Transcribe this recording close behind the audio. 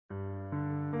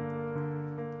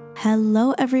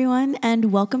Hello, everyone,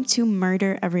 and welcome to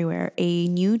Murder Everywhere, a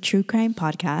new true crime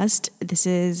podcast. This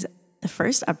is the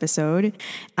first episode.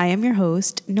 I am your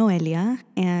host, Noelia,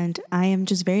 and I am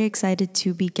just very excited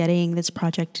to be getting this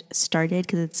project started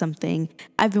because it's something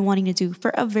I've been wanting to do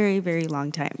for a very, very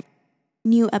long time.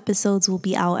 New episodes will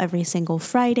be out every single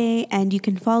Friday, and you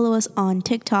can follow us on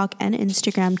TikTok and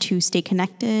Instagram to stay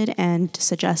connected and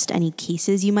suggest any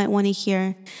cases you might want to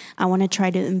hear. I want to try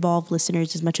to involve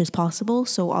listeners as much as possible,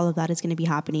 so all of that is going to be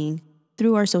happening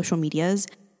through our social medias.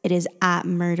 It is at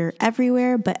Murder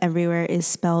Everywhere, but everywhere is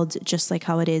spelled just like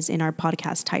how it is in our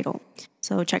podcast title.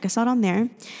 So check us out on there.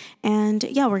 And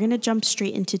yeah, we're going to jump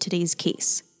straight into today's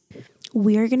case.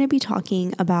 We are going to be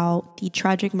talking about the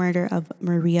tragic murder of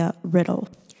Maria Ridulph.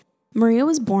 Maria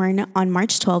was born on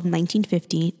March 12,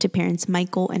 1950, to parents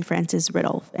Michael and Frances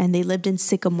Ridulph, and they lived in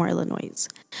Sycamore, Illinois.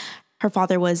 Her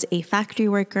father was a factory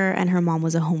worker and her mom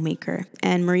was a homemaker,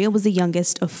 and Maria was the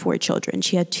youngest of 4 children.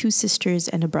 She had 2 sisters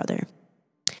and a brother.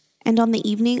 And on the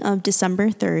evening of December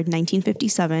 3rd,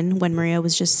 1957, when Maria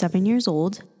was just 7 years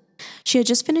old, she had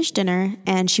just finished dinner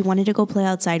and she wanted to go play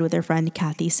outside with her friend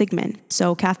Kathy Sigmund.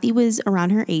 So Kathy was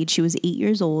around her age. She was 8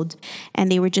 years old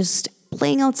and they were just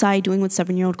playing outside, doing what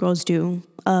 7-year-old girls do.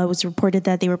 It was reported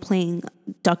that they were playing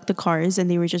duck the cars and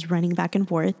they were just running back and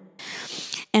forth.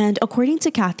 And according to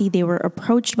Kathy, they were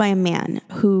approached by a man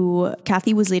who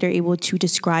Kathy was later able to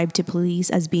describe to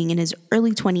police as being in his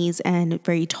early 20s and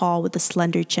very tall with a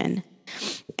slender chin.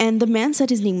 And the man said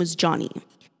his name was Johnny.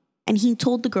 And he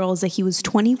told the girls that he was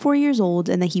 24 years old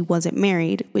and that he wasn't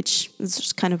married, which is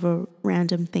just kind of a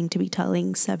random thing to be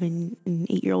telling 7 and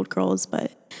 8-year-old girls.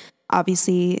 But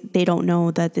obviously, they don't know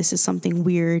that this is something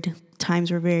weird.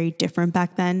 Times were very different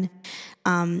back then.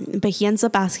 But he ends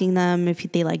up asking them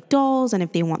if they like dolls and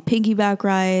if they want piggyback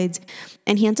rides.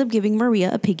 And he ends up giving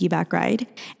Maria a piggyback ride.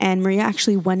 And Maria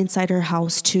actually went inside her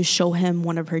house to show him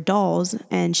one of her dolls.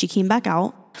 And she came back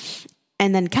out.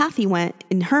 And then Kathy went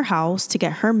in her house to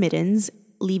get her mittens,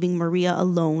 leaving Maria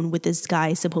alone with this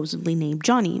guy supposedly named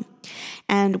Johnny.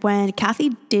 And when Kathy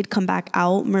did come back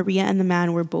out, Maria and the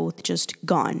man were both just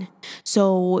gone.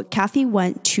 So Kathy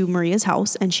went to Maria's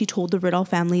house and she told the Ridulph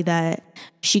family that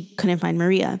she couldn't find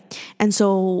Maria. And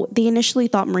so they initially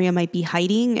thought Maria might be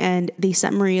hiding and they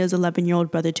sent Maria's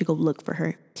 11-year-old brother to go look for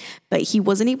her. But he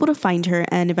wasn't able to find her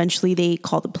and eventually they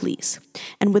called the police.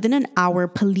 And within an hour,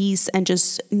 police and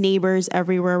just neighbors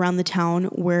everywhere around the town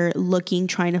were looking,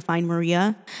 trying to find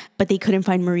Maria, but they couldn't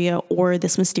find Maria or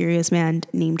this mysterious man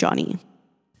named Johnny.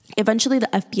 Eventually, the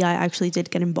FBI actually did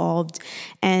get involved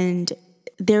and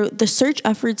the search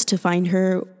efforts to find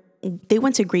her, they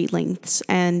went to great lengths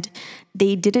and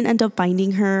they didn't end up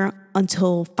finding her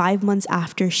until 5 months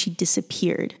after she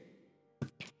disappeared.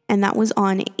 And that was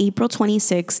on April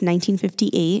 26,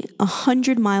 1958,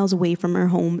 100 miles away from her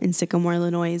home in Sycamore,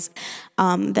 Illinois,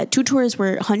 that 2 tourists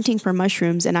were hunting for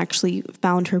mushrooms and actually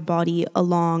found her body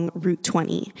along Route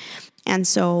 20. And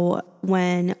so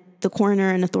when the coroner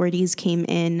and authorities came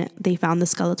in, they found the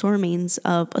skeletal remains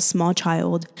of a small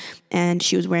child, and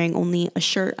she was wearing only a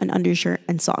shirt, an undershirt,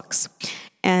 and socks.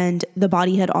 And the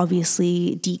body had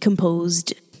obviously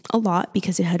decomposed a lot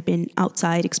because it had been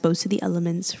outside exposed to the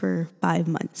elements for 5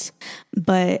 months.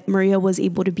 But Maria was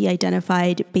able to be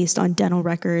identified based on dental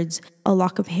records, a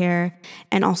lock of hair,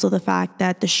 and also the fact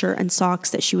that the shirt and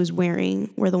socks that she was wearing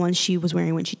were the ones she was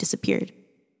wearing when she disappeared.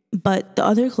 But the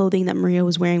other clothing that Maria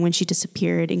was wearing when she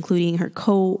disappeared, including her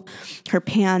coat, her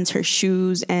pants, her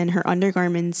shoes, and her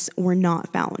undergarments, were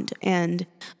not found. And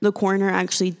the coroner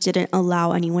actually didn't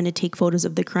allow anyone to take photos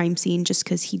of the crime scene just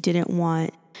because he didn't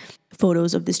want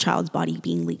photos of this child's body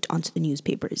being leaked onto the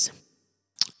newspapers.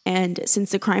 And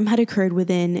since the crime had occurred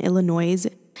within Illinois,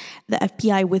 the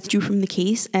FBI withdrew from the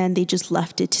case and they just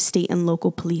left it to state and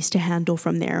local police to handle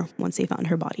from there once they found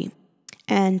her body.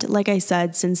 And like I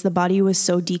said, since the body was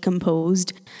so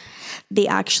decomposed, they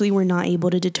actually were not able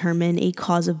to determine a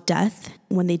cause of death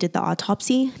when they did the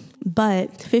autopsy.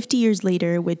 But 50 years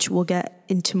later, which we'll get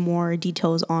into more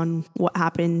details on what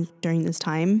happened during this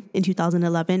time, in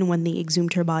 2011, when they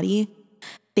exhumed her body,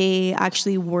 they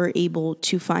actually were able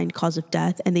to find cause of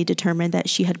death and they determined that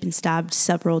she had been stabbed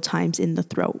several times in the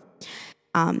throat.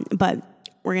 But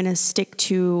we're going to stick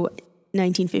to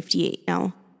 1958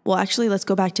 now. Well, actually, let's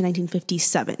go back to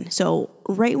 1957. So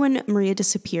right when Maria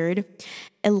disappeared,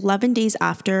 11 days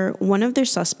after, one of their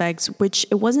suspects, which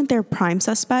it wasn't their prime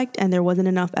suspect and there wasn't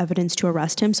enough evidence to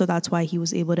arrest him, so that's why he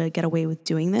was able to get away with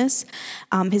doing this.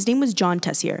 His name was John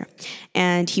Tessier,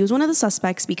 and he was one of the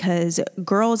suspects because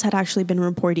girls had actually been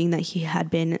reporting that he had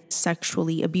been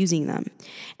sexually abusing them.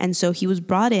 And so he was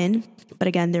brought in, but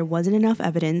again, there wasn't enough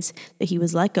evidence that he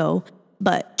was let go.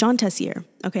 but John Tessier,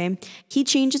 okay, he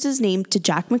changes his name to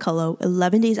Jack McCullough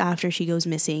 11 days after she goes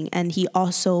missing, and he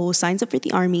also signs up for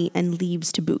the army and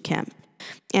leaves to boot camp.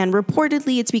 And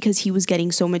reportedly, it's because he was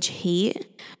getting so much hate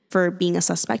for being a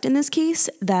suspect in this case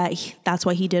that's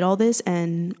why he did all this.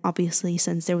 And obviously,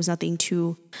 since there was nothing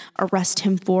to arrest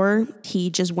him for, he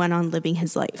just went on living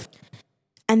his life.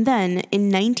 And then in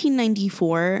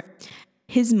 1994,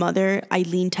 his mother,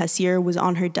 Eileen Tessier, was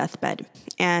on her deathbed,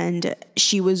 and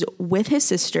she was with his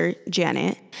sister,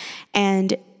 Janet,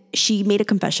 and she made a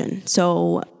confession.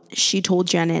 So she told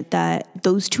Janet that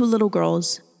those two little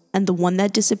girls and the one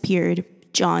that disappeared,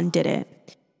 John did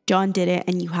it. John did it,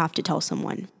 and you have to tell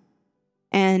someone.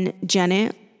 And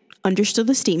Janet understood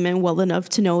the statement well enough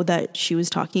to know that she was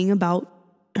talking about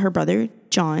her brother,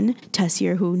 John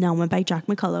Tessier, who now went by Jack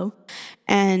McCullough.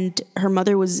 And her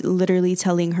mother was literally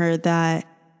telling her that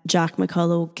Jack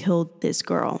McCullough killed this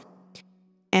girl.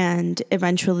 And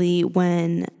eventually,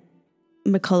 when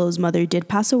McCullough's mother did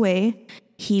pass away,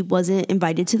 he wasn't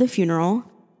invited to the funeral,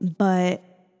 but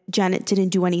Janet didn't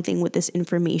do anything with this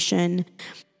information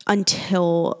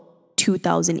until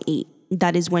 2008.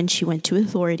 That is when she went to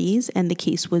authorities and the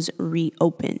case was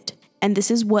reopened. And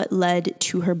this is what led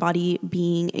to her body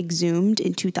being exhumed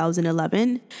in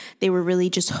 2011. They were really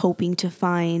just hoping to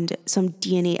find some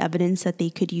DNA evidence that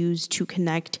they could use to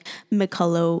connect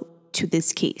McCullough to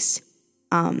this case.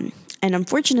 And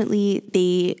unfortunately,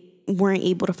 they weren't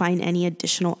able to find any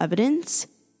additional evidence.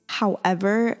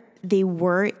 However, they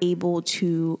were able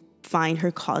to find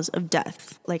her cause of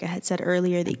death. Like I had said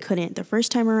earlier, they couldn't the first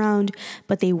time around,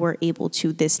 but they were able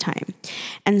to this time.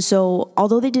 And so,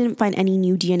 although they didn't find any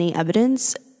new DNA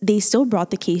evidence, they still brought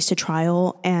the case to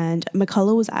trial, and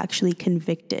McCullough was actually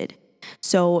convicted.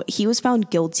 So he was found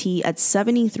guilty at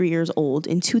 73 years old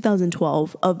in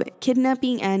 2012 of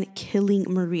kidnapping and killing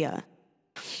Maria.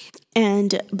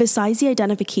 And besides the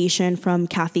identification from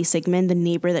Kathy Sigmund, the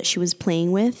neighbor that she was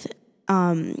playing with,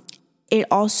 it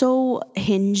also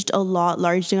hinged a lot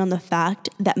largely on the fact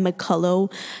that McCullough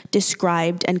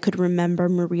described and could remember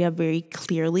Maria very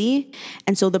clearly.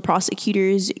 And so the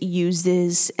prosecutors used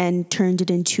this and turned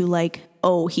it into like,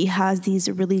 oh, he has these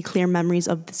really clear memories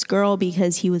of this girl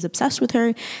because he was obsessed with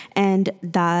her, and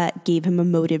that gave him a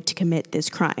motive to commit this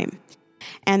crime.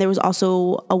 And there was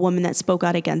also a woman that spoke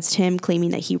out against him,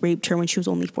 claiming that he raped her when she was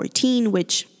only 14,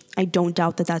 which I don't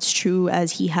doubt that that's true,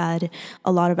 as he had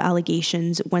a lot of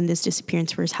allegations when this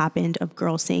disappearance first happened of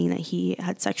girls saying that he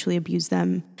had sexually abused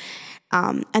them.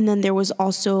 And then there was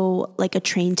also like a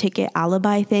train ticket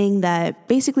alibi thing that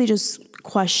basically just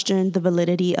questioned the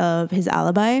validity of his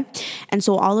alibi. And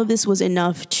so all of this was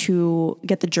enough to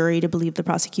get the jury to believe the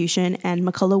prosecution, and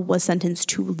McCullough was sentenced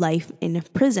to life in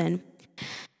prison.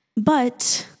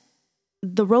 But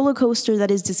the roller coaster that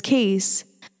is this case,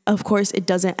 of course, it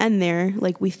doesn't end there.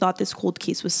 Like, we thought this cold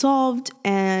case was solved,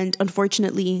 and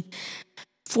unfortunately,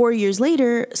 4 years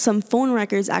later, some phone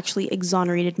records actually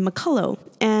exonerated McCullough.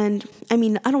 And I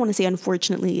mean, I don't want to say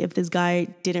unfortunately if this guy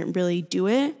didn't really do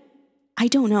it. I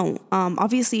don't know.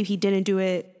 Obviously, if he didn't do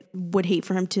it, would hate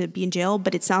for him to be in jail,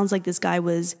 but it sounds like this guy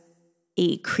was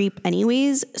a creep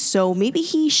anyways, so maybe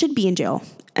he should be in jail.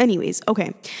 Anyways,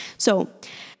 okay. So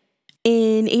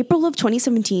in April of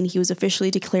 2017, he was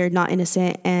officially declared not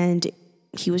innocent and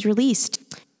he was released.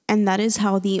 And that is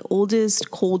how the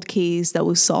oldest cold case that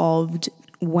was solved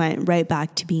went right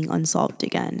back to being unsolved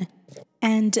again.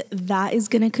 And that is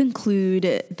going to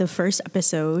conclude the first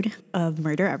episode of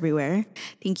Murder Everywhere.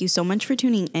 Thank you so much for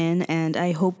tuning in, and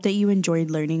I hope that you enjoyed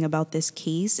learning about this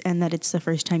case and that it's the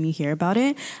first time you hear about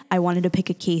it. I wanted to pick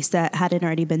a case that hadn't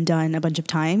already been done a bunch of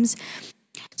times.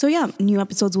 So yeah, new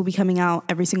episodes will be coming out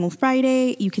every single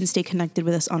Friday. You can stay connected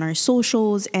with us on our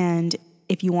socials, and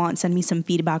if you want, send me some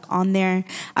feedback on there.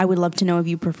 I would love to know if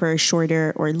you prefer a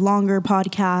shorter or longer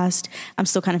podcast. I'm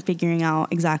still kind of figuring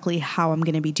out exactly how I'm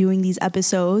going to be doing these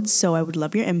episodes, so I would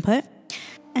love your input.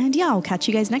 And yeah, I'll catch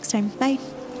you guys next time. Bye.